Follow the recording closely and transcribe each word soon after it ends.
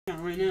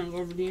right now.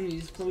 Go redeem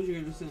these clothes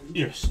you're gonna send.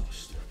 You're so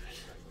stupid.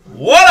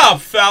 What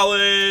up,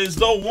 fellas?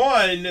 The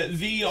one,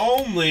 the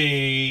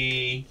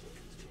only,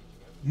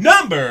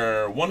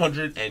 number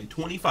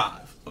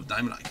 125 of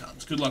Diamond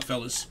Icons. Good luck,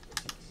 fellas.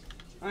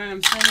 Alright,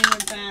 I'm sending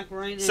it back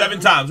right now. 7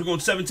 times. We're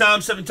going 7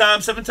 times, 7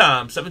 times, 7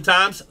 times. 7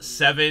 times,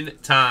 7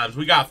 times.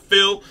 We got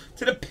Phil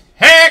to the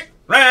pick.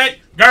 Right,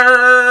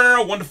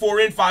 girl. 1 to 4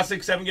 in, 5,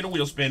 6, 7. Get a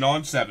wheel spin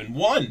on 7.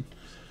 1,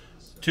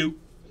 2,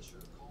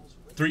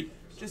 3,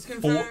 just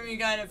confirm 4, you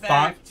got it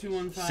back. 5,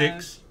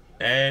 215. 6,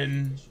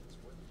 and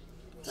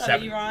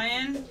 7. Hey,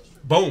 Ryan.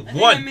 Boom. I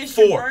 1,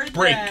 4,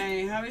 break.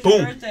 How was Boom.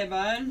 your birthday,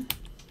 bud?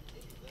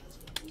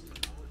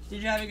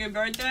 Did you have a good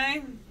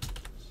birthday?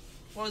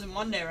 What was it,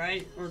 Monday,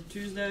 right? Or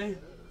Tuesday?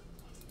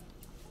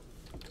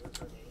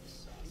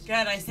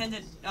 Good, I sent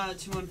it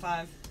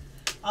 215.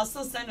 I'll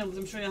still send them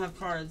because I'm sure you'll have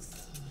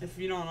cards. If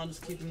you don't, I'll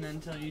just keep them then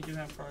until you do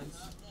have cards.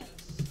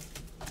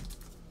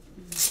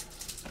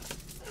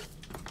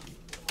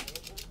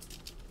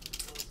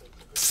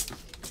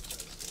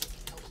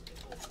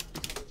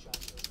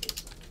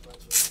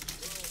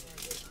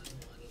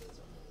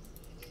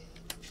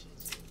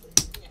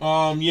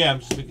 Yeah, I'm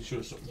just making sure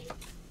of something.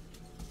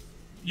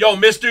 Yo,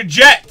 Mr.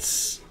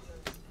 Jets.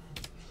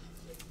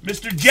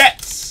 Mr.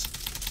 Jets.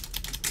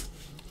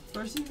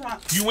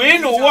 You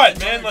in or what,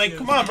 man? Like,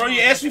 come on, bro.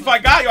 You asked me if I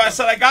got you. I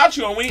said I got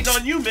you. I'm waiting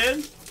on you,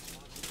 man.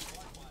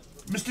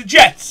 Mr.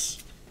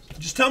 Jets.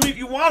 Just tell me if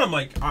you want him.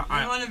 Like, you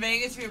want to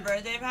Vegas for your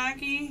birthday,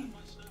 Packy?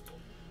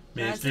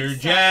 Mr.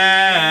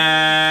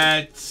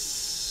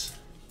 Jets.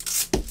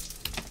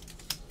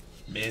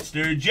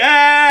 Mr.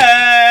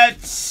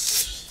 Jets.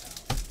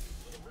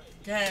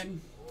 Good.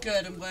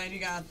 Good. I'm glad you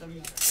got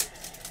them.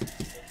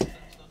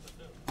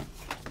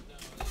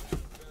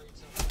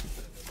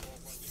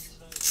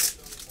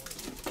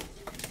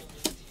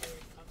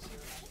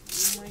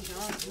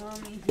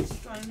 Tommy, he's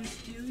trying to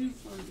steal you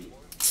from me.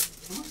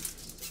 Huh?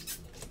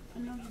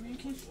 Another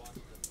weekend?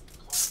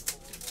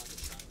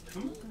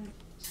 Come on.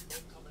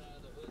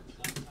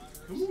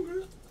 Come on,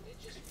 girl.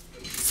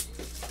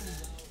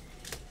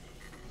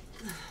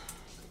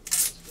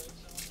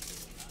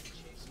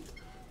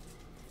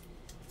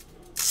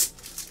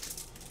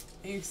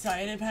 Are you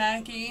excited,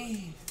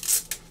 Packy?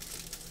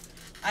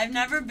 I've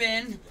never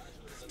been.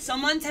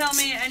 Someone tell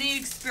me any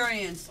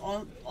experience.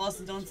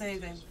 Also, don't say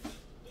anything.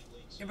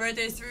 Your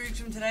birthday is 3 weeks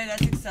from today.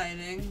 That's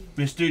exciting.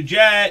 Mr.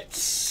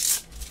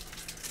 Jets.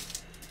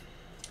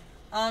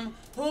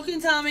 Who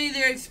can tell me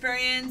their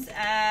experience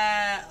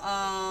at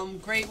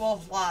Great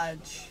Wolf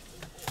Lodge?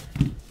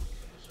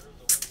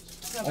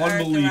 What's up,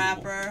 Eric the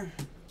Rapper?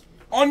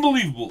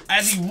 Unbelievable.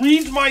 As he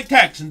reads my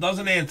text and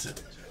doesn't answer.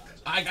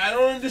 I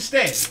don't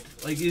understand.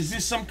 Like, is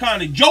this some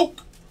kind of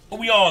joke? Are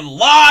we on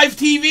live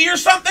TV or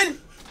something?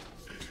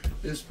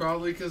 It's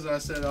probably because I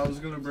said I was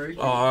going to break it.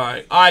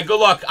 Alright, good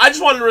luck. I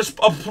just wanted to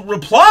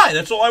reply.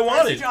 That's all I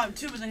wanted. He dropped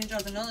 2, but then he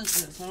dropped another 2.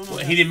 So I don't know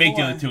he didn't make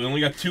the other 2. He only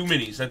got 2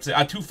 minis. That's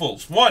it. 2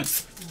 fulls. 1,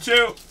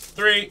 2,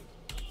 3,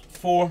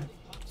 4, 5.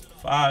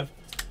 I hope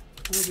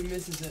he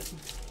misses it. So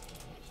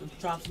it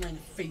drops him in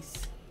the face.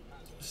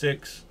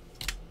 6.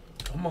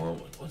 Come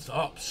on. What's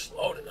up?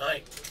 Slow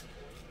tonight.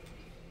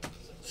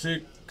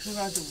 6.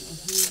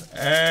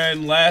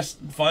 And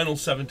final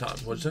 7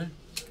 times. What'd you say?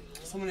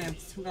 Someone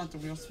asked who got the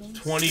wheel spins?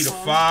 20 to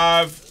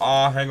 5.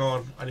 Hang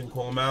on. I didn't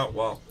call him out.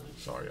 Well,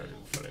 sorry, I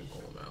didn't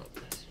call him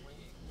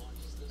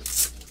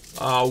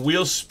out.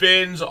 Wheel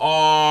spins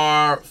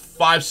are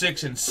 5,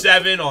 6, and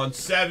 7 on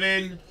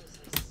 7.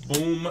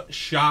 Boom,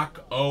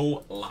 shock,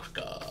 oh,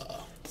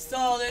 laka.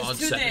 So there's on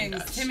 2 things.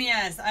 Guys. Timmy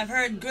asked. I've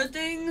heard good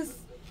things,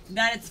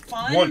 that it's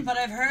fun, 1. but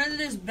I've heard that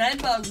there's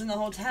bed bugs in the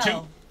hotel.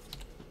 2.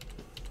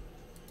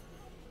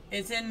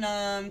 It's in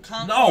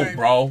Concord. No,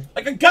 bro.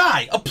 Like a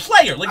guy, a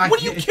player. Like,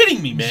 what are you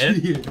kidding me, man?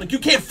 Like, you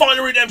can't find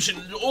a redemption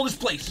in all this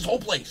place, this whole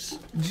place.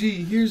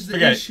 Gee, here's the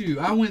issue.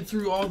 I went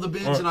through all the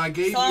bins and I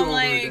gave you all the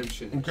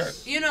redemptions. Okay.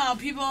 You know,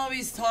 people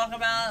always talk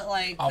about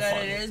like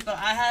that it is, but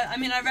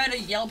I read a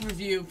Yelp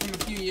review from a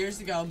few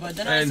years ago, but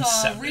then I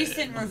saw a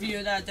recent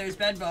review that there's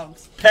bed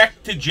bugs.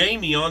 Peck to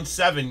Jamie on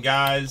 7,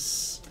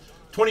 guys.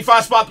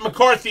 25 spot to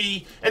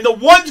McCarthy, and the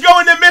 1's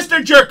going to Mr.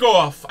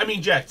 Jerkoff. I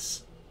mean, Jets.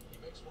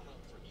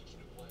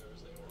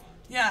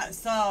 Yeah,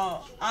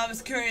 so I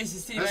was curious to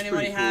see if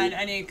anybody had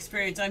any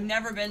experience. I've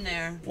never been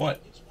there.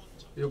 What?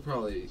 You'll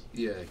probably,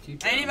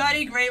 keep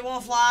anybody? Great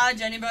Wolf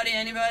Lodge? Anybody?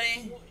 Yeah,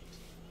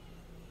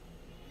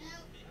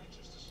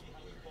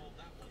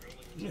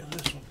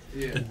 this one.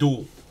 Yeah. The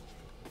duel.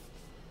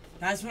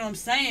 That's what I'm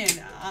saying.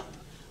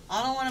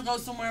 I don't want to go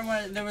somewhere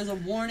where there was a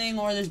warning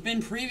or there's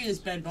been previous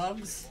bed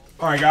bugs.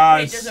 All right,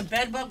 guys. Wait, there's a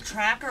bed bug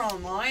tracker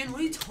online? What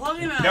are you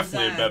talking about?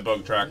 Definitely a bed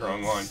bug tracker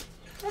online.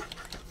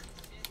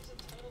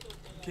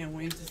 Can't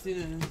wait to see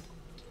this.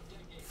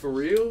 For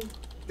real?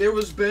 There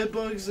was bed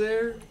bugs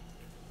there?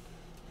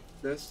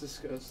 That's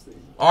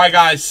disgusting. Alright,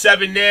 guys.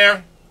 7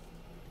 there.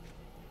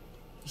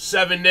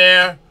 7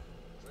 there.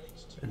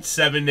 And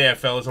 7 there,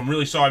 fellas. I'm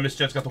really sorry Miss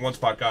Jets got the 1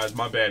 spot, guys.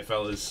 My bad,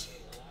 fellas.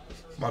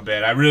 My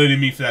bad. I really didn't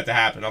mean for that to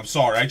happen. I'm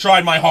sorry. I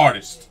tried my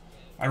hardest.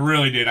 I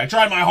really did. I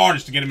tried my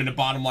hardest to get him in the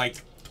bottom, like,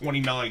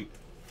 29.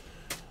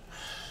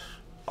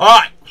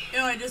 Alright. Ew,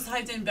 I just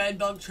typed in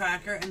bedbug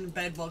tracker and the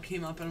bedbug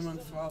came up and I'm going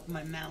to throw up in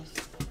my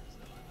mouth.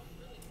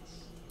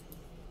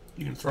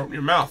 You can throw it in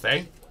your mouth,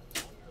 eh?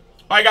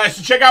 Alright, guys,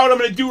 so check out what I'm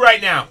going to do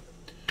right now.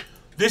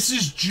 This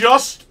is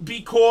just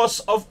because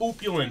of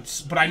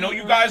opulence, but I know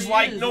you guys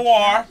like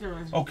Noir.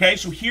 Okay,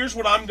 so here's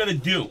what I'm going to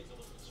do.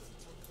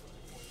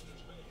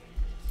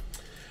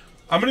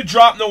 I'm going to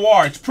drop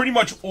Noir. It's pretty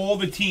much all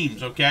the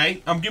teams,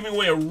 okay? I'm giving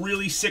away a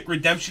really sick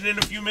redemption in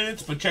a few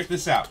minutes, but check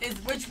this out.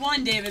 Which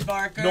one, David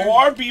Barker?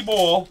 Noir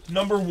B-Ball,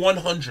 number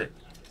 100.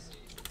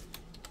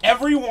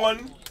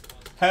 Everyone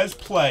has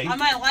play. I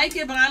might like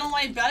it, but I don't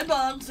like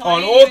bedbugs. So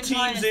on all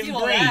teams in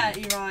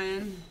green.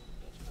 Ryan.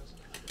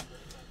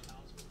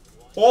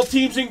 All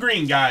teams in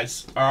green,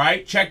 guys. All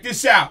right, check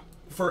this out.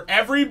 For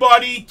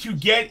everybody to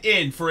get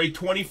in for a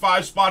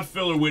 25-spot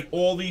filler with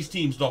all these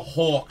teams, the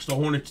Hawks, the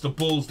Hornets, the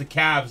Bulls, the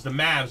Cavs, the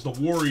Mavs, the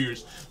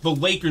Warriors, the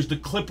Lakers, the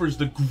Clippers,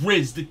 the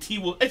Grizz, the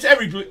T-Wolves. It's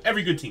every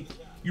good team.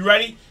 You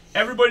ready?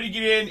 Everybody to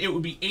get in, it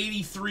would be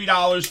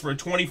 $83 for a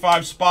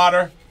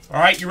 25-spotter. All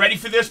right, you ready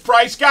for this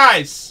price,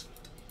 guys?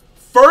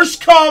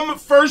 First come,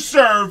 first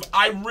serve.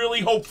 I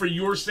really hope for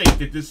your sake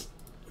that this...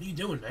 What are you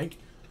doing, Meg?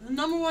 The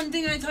number one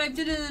thing I typed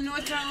in the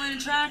North Carolina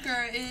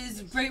tracker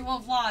is Great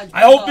Wolf Lodge.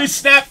 I hope this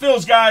snap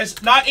fills,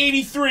 guys. Not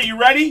 83. You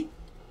ready?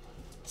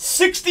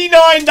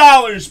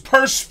 $69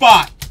 per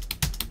spot.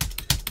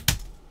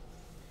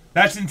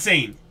 That's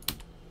insane.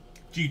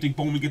 Do you think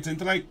Bowman gets in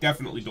tonight?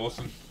 Definitely,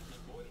 Dawson.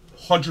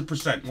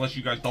 100%, unless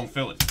you guys don't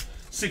fill it.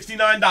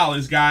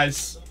 $69,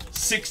 guys.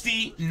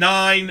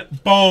 69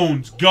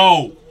 bones.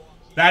 Go.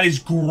 That is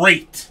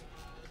great.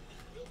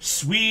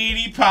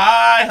 Sweetie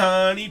pie,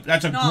 honey.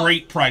 That's a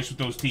great price with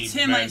those teams,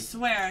 Tim, man. I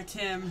swear,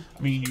 Tim.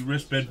 I mean, you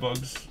risk bed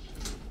bugs.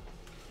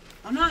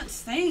 I'm not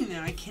staying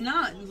there. I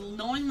cannot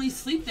knowingly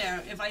sleep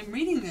there if I'm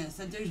reading this.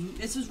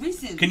 This was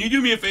recent. Can you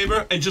do me a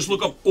favor and just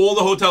look up all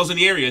the hotels in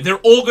the area? They're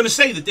all going to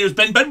say that there's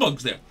been bed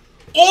bugs there.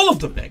 All of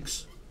them,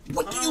 Megs.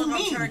 What do you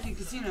mean? Cherokee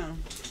Casino.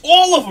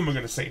 All of them are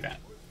going to say that.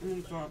 I'm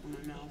going to throw up in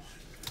my mouth.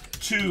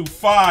 2,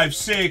 5,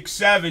 6,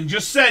 7.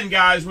 Just send,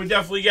 guys. We're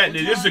definitely getting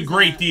it. This is a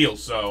great deal.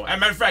 So, as a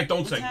matter of fact,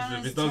 don't send.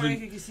 If it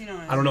doesn't,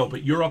 I don't know.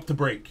 But you're up to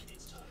break.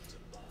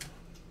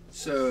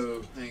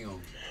 So, hang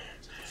on.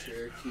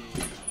 Cherokee.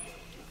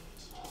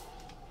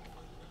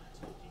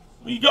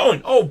 Where you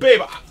going? Oh, babe.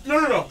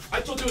 No.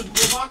 I thought there was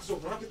more box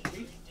open. I didn't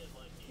know.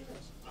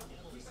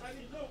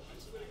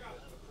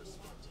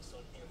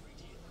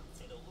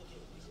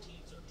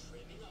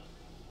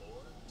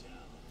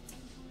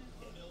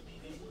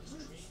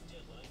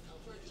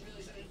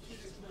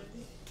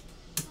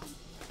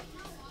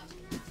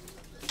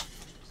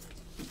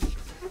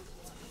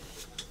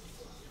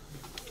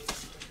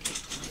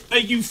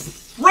 Thank you,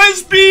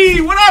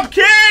 Frisbee! What up,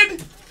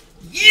 kid?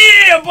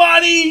 Yeah,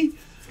 buddy!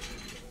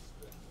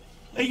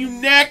 Thank you,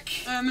 Neck.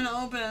 I'm going to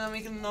open it and then we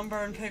can number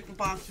and pick the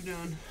box we're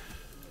doing.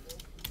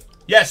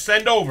 Yes,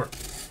 send over.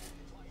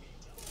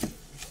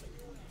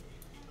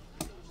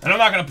 And I'm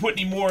not going to put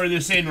any more of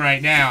this in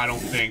right now, I don't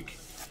think.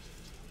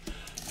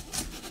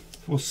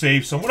 We'll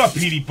save some. What up,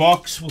 Petey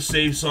Bucks? We'll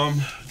save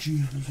some.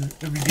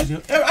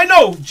 I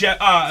know,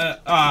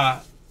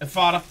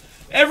 Fada.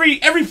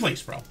 Every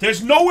place, bro.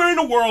 There's nowhere in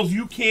the world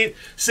you can't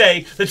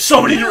say that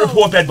somebody didn't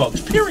report bed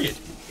bugs. Period.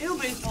 Ew,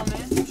 baseball,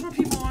 man. I'm sure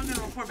people aren't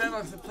gonna report bed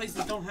bugs at places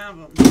that don't have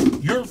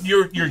them.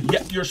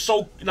 You're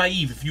so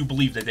naive if you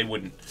believe that they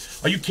wouldn't.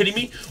 Are you kidding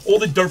me? All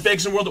the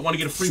dirtbags in the world that want to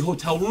get a free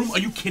hotel room? Are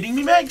you kidding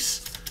me,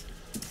 Megs?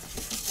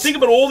 Think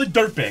about all the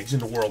dirtbags in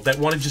the world that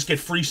want to just get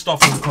free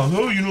stuff.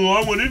 Oh, you know,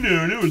 I went in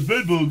there and there was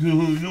bed bugs. You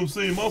know what I'm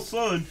saying? My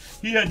son,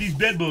 he had these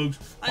bed bugs.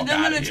 I'm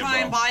gonna try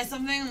and buy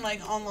something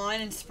like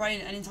online and spray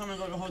it anytime I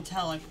go to a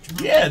hotel. Like,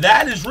 yeah,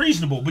 that is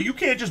reasonable, but you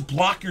can't just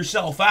block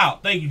yourself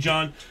out. Thank you,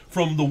 John,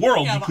 from the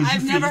world yeah, because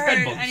I've you never feel bed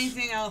heard bugs.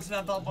 anything else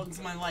about bed bugs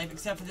in my life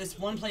except for this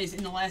one place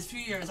in the last few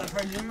years. I've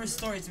heard numerous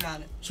stories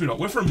about it. Sweetheart,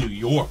 we're from New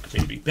York,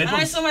 baby. Bed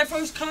bugs. I saw my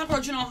first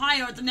cockroach in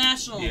Ohio at the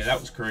Nationals. Yeah, that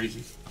was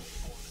crazy.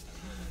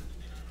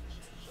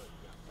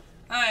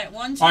 Alright,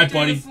 1, 2, All right, 3,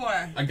 buddy.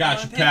 4. I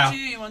got you, pick pal.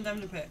 You want them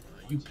to pick?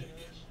 You pick.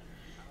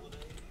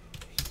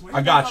 Where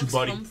I do got bed you, bugs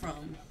buddy. Come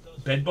from?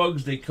 Bed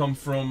bugs, they come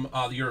from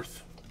the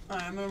earth.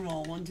 Alright, I'm gonna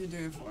roll. 1, 2,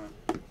 3, 4.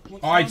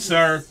 All right,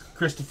 sir.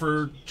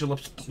 Christopher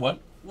Gillespie. What?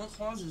 What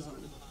causes them?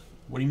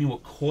 What do you mean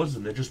what causes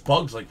them? They're just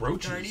bugs like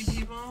roaches. Dirty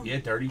people? Yeah,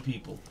 dirty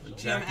people.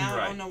 Exactly I'm out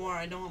right. on the war.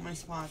 I don't want my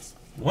spots.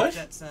 What?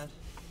 Jet said.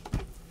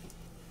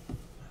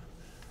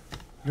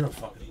 You're a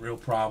fucking real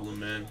problem,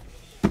 man.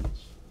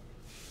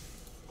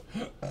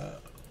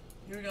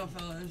 Here we go,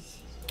 fellas.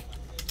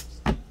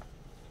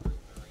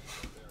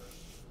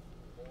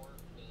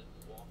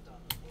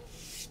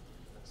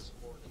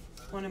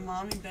 When a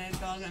mommy bed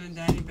bug and a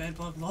daddy bed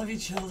bug love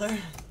each other.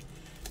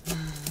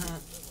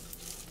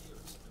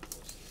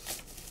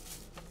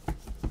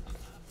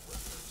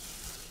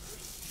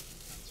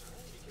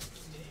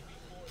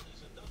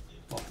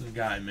 Fucking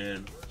guy,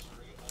 man.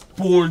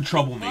 Born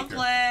troublemaker.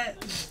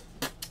 Booklet.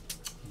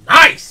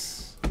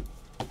 Nice!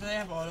 Did they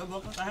have auto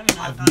booklets? I haven't.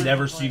 I've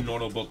never seen an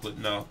auto booklet.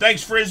 No.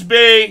 Thanks,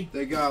 Frisbee.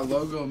 They got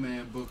Logo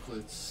Man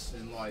booklets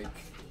and like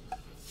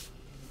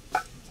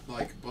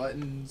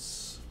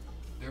buttons.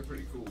 They're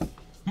pretty cool.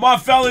 Come on,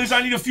 fellas.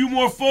 I need a few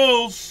more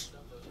fulls.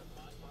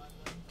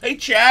 Hey,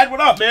 Chad.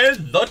 What up,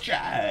 man? The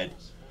Chad.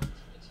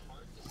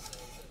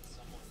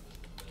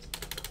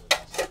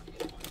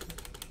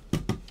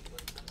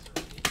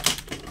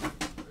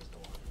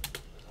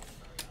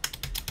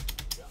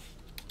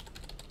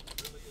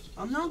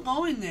 I'm not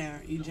going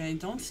there, EJ.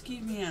 Don't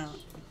skeeve me out.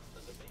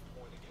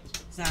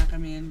 Zach, I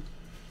mean.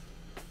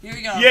 Here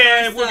we go.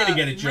 Yeah, we're going to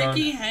get it, John.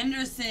 Ricky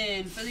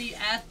Henderson for the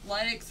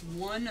Athletics,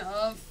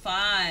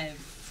 1/5.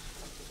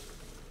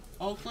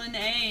 Oakland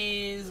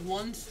A's,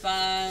 1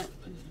 spot.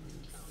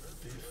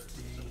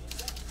 50.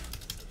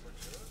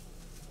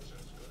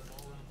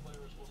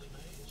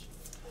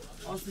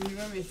 Austin, you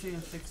got me a thing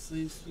of fixed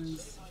sleeves,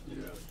 please. Yeah.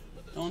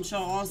 Don't show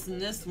Austin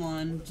this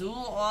one. Dual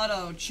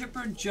auto,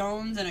 Chipper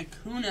Jones and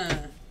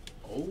Acuna.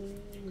 Oh.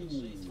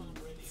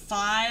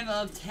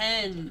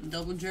 5/10.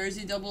 Double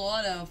jersey, double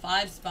auto,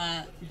 5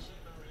 spot.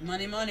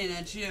 Money, money,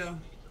 that's you.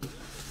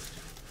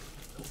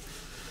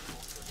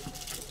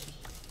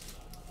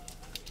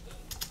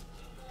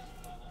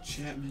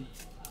 Chapman.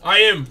 I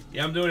am.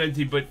 Yeah, I'm doing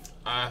NT, but,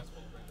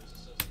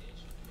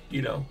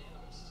 you know.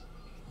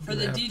 For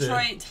the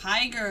Detroit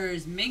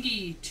Tigers,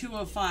 Miggy,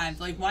 2/5.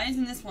 Like, why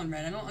isn't this one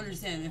red? I don't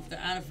understand. If they're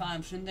out of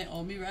 5, shouldn't they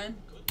all be red?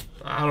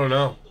 I don't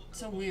know. It's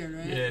so weird,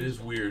 right? Yeah, it is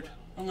weird.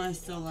 Unless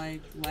they're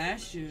like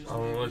last year's. I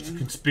don't know. It's a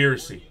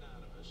conspiracy.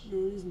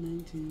 No, it's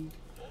 19.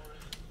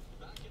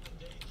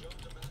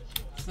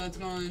 So that's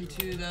going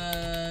to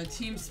the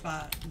team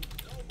spot.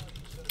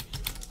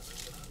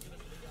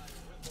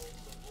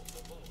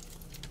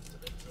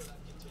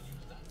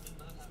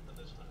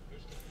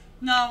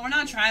 No, we're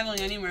not traveling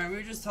anywhere. We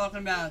were just talking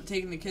about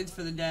taking the kids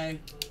for the day.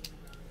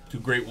 To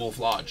Great Wolf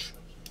Lodge.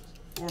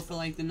 Or for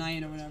like the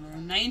night or whatever.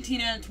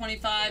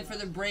 19/25 for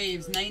the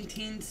Braves.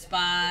 19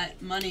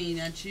 spot. Money,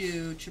 that's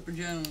you, Chipper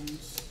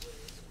Jones.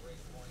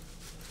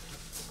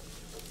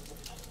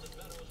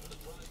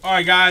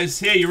 Alright, guys.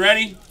 Here, you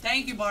ready?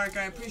 Thank you, Bark.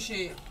 I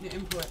appreciate the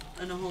input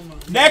and the home run.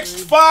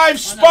 Next 5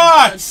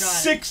 spots.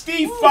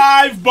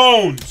 65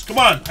 bones. Come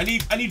on. I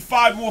need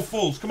 5 more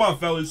fulls. Come on,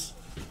 fellas.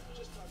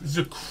 This is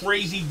a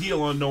crazy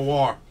deal on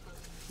Noir.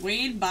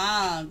 Wade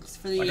Boggs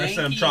for the Yankees. Like I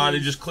said, I'm trying to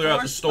just clear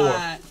out the store.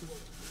 Spot.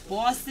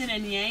 Boston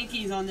and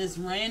Yankees on this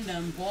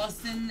random.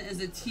 Boston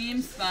is a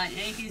team spot.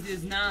 Yankees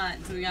is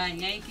not. So we got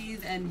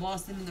Yankees and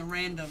Boston in the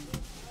random.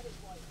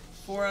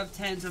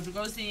 4/10. So if it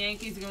goes to the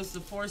Yankees, it goes to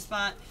the 4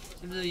 spot.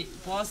 If the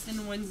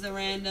Boston wins the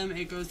random,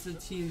 it goes to the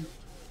team.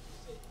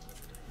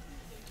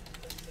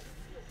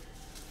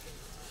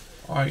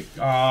 Alright,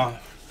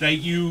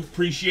 thank you.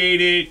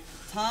 Appreciate it.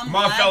 Tom Come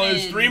on, Glavine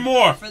fellas. 3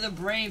 more. for the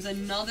Braves.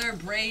 Another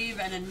Brave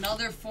and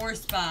another 4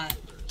 spot.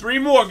 3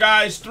 more,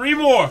 guys. 3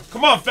 more.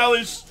 Come on,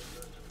 fellas.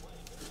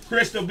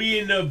 Chris, they'll be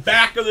in the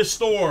back of the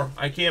store.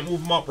 I can't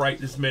move them up right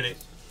this minute.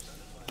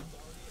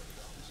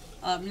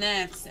 Up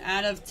next,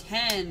 out of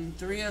 10,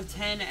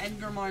 3/10,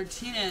 Edgar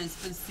Martinez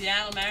for the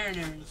Seattle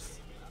Mariners.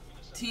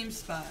 Team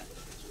spot.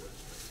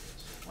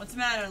 What's the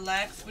matter,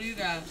 Lex? What do you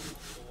got?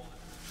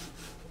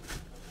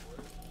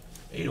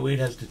 808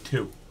 has the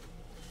 2.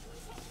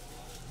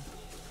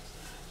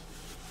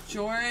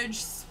 George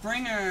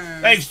Springer.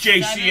 Thanks,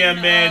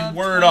 JCM, man.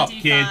 Word up,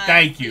 kid.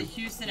 Thank you.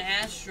 Houston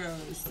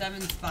Astros,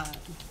 7 spot.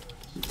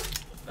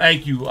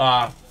 Thank you.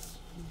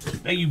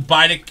 Thank you,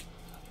 Bidic.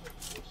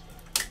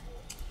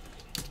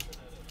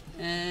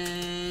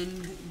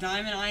 And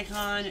Diamond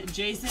Icon,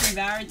 Jason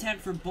Varitek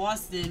for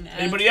Boston.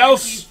 Anybody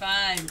else?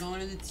 5, going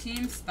to the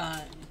team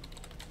spot.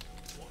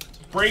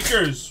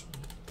 Breakers.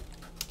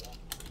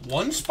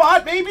 1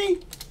 spot, maybe?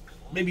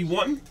 Maybe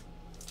 1?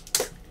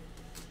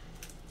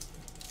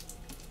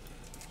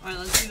 Alright,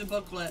 let's see the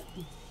booklet.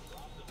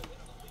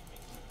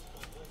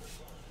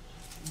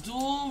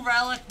 Dual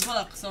relic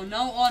book, so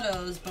no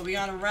autos, but we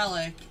got a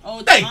relic.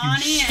 Oh, thank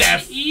Tani you,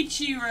 Steph. And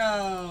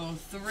Ichiro,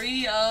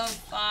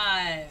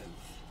 3/5.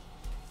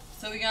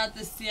 So we got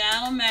the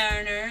Seattle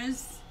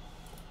Mariners,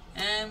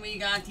 and we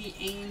got the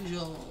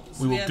Angels.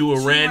 We will do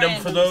a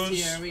random for those.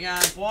 Here. We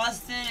got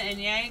Boston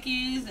and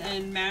Yankees,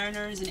 and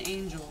Mariners and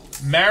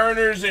Angels.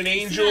 Mariners and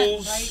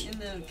Angels. Right in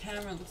the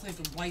camera, it looks like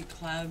a white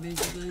cloud,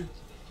 basically.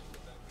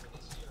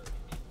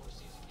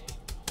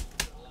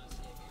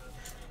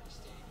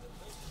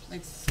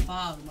 Like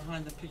fog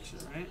behind the picture,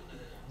 right?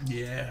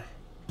 Yeah.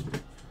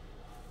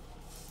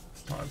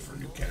 It's time for a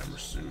new camera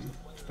soon.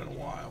 It's been a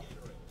while.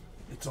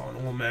 It's on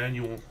all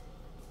manual.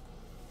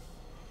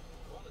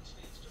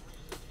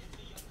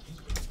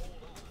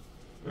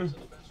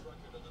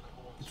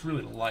 It's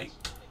really light.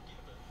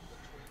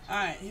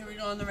 Alright, here we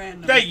go on the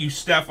random. Thank you,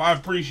 Steph. I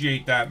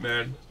appreciate that,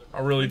 man. I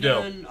really do.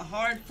 We're doing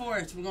hard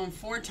 4s. We're going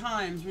 4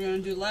 times. We're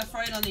going to do left,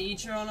 right on the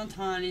Ichiro and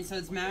Otani. So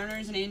it's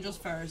Mariners and Angels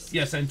first.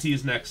 Yes, NT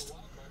is next.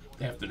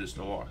 After this,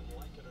 Noir.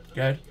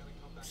 Go ahead.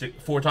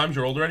 4 times.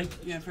 You're old already?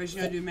 Yeah, first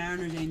you got to do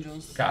Mariners,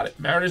 Angels. Got it.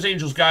 Mariners,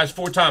 Angels, guys.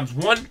 4 times.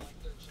 1,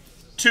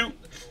 2,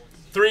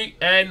 3,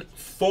 and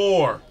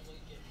 4.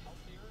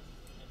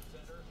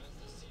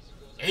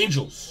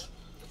 Angels.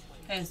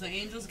 Okay, so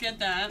Angels get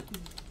that.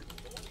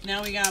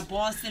 Now we got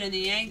Boston and the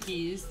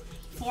Yankees.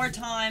 4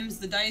 times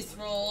the dice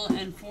roll,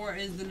 and 4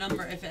 is the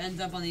number if it ends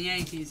up on the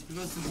Yankees. If it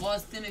goes to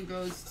Boston, it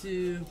goes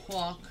to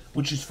Hawk.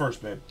 Which is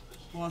first, man?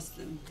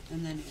 Boston,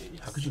 and then Yankees.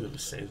 How could you ever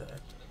say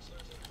that?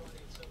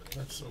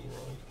 That's so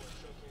wrong.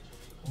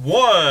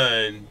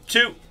 1,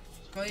 2,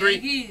 Go 3,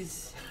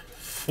 Yankees.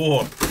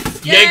 4.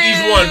 Yay!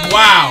 Yankees won.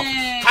 Wow.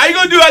 How you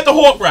gonna do that to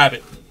Hawk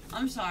Rabbit?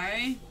 I'm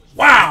sorry.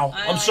 Wow.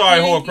 I I'm like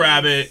sorry, Hawk Yankees.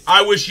 Rabbit.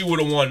 I wish you would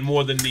have won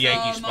more than the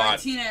Yankee spot.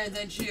 Martinez,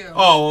 that's you.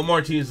 Oh, well,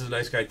 Martinez is a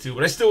nice guy too,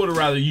 but I still would have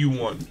rather you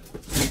won.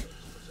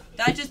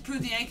 That just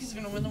proved the Yankees are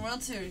going to win the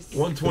World Series.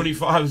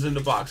 125 is in the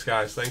box,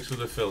 guys. Thanks for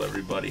the fill,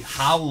 everybody.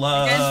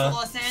 Holla. Against the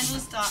Los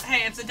Angeles Dodgers.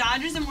 Hey, if the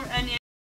Dodgers and